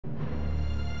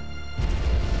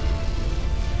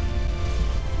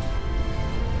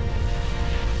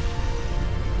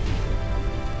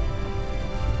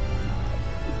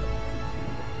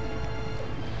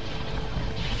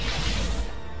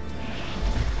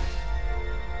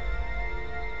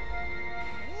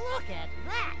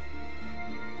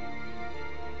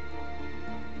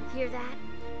Hear that?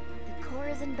 The core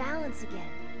is in balance again.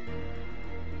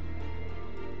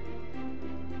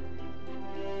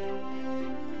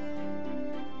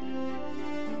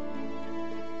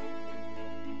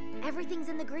 Everything's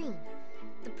in the green.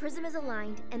 The prism is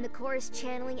aligned, and the core is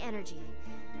channeling energy.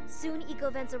 Soon,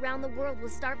 eco-vents around the world will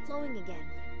start flowing again.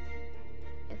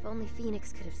 If only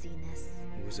Phoenix could have seen this.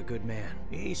 He was a good man.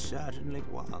 He certainly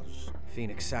was.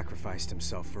 Phoenix sacrificed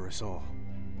himself for us all.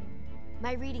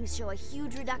 My readings show a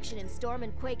huge reduction in storm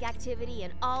and quake activity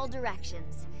in all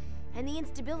directions. And the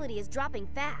instability is dropping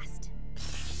fast.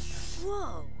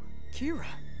 Whoa! Kira,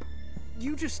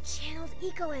 you just... Channeled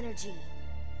eco-energy.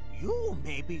 You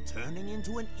may be turning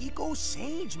into an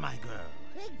eco-sage, my girl.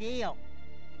 Big deal.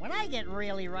 When I get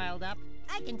really riled up,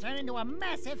 I can turn into a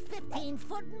massive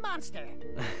 15-foot monster.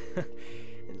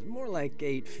 It's more like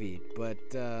 8 feet, but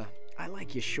I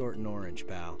like you short and orange,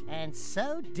 pal. And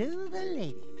so do the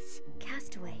ladies.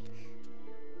 Castaway,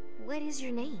 what is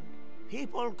your name?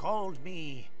 People called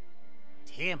me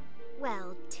Tim.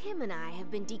 Well, Tim and I have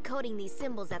been decoding these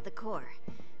symbols at the core.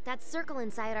 That circle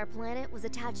inside our planet was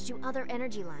attached to other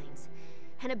energy lines.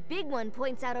 And a big one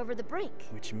points out over the brink.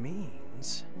 Which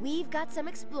means... We've got some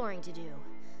exploring to do.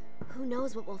 Who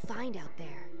knows what we'll find out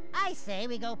there? I say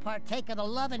we go partake of the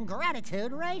love and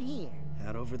gratitude right here.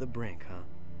 Out over the brink, huh?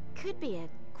 Could be a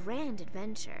grand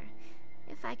adventure,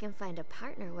 if I can find a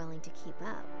partner willing to keep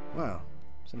up. Well,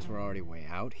 since we're already way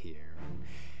out here,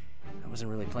 I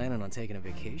wasn't really planning on taking a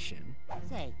vacation.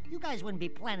 Say, you guys wouldn't be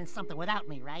planning something without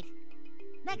me, right?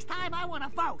 Next time I want to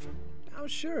vote. Oh,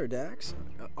 sure, Dax.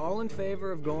 All in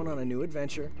favor of going on a new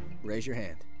adventure, raise your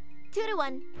hand. 2 to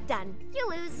 1. Done. You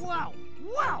lose. Whoa!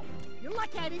 Whoa! You're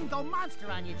lucky I didn't go monster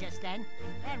on you just then.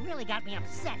 That really got me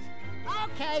upset.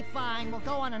 Okay, fine. We'll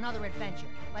go on another adventure.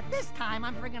 But this time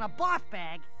I'm bringing a barf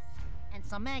bag and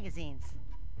some magazines.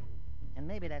 And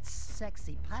maybe that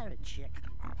sexy pirate chick.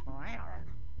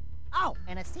 Oh,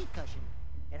 and a seat cushion.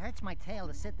 It hurts my tail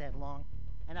to sit that long.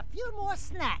 And a few more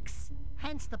snacks.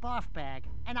 Hence the barf bag.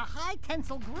 And a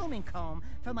high-tensile grooming comb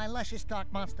for my luscious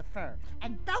dark monster fur.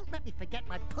 And don't let me forget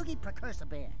my puggy precursor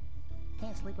bear.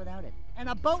 Can't sleep without it. And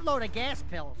a boatload of gas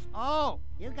pills. Oh,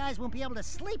 you guys won't be able to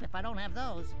sleep if I don't have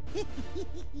those.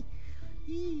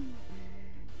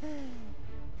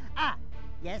 Ah,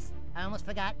 yes, I almost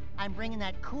forgot. I'm bringing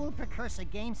that cool precursor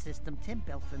game system Tim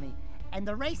built for me. And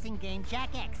the racing game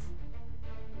Jak X.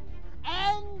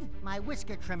 And my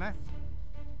whisker trimmer.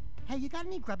 Hey, you got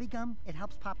any grubby gum? It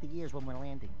helps pop the ears when we're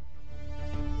landing.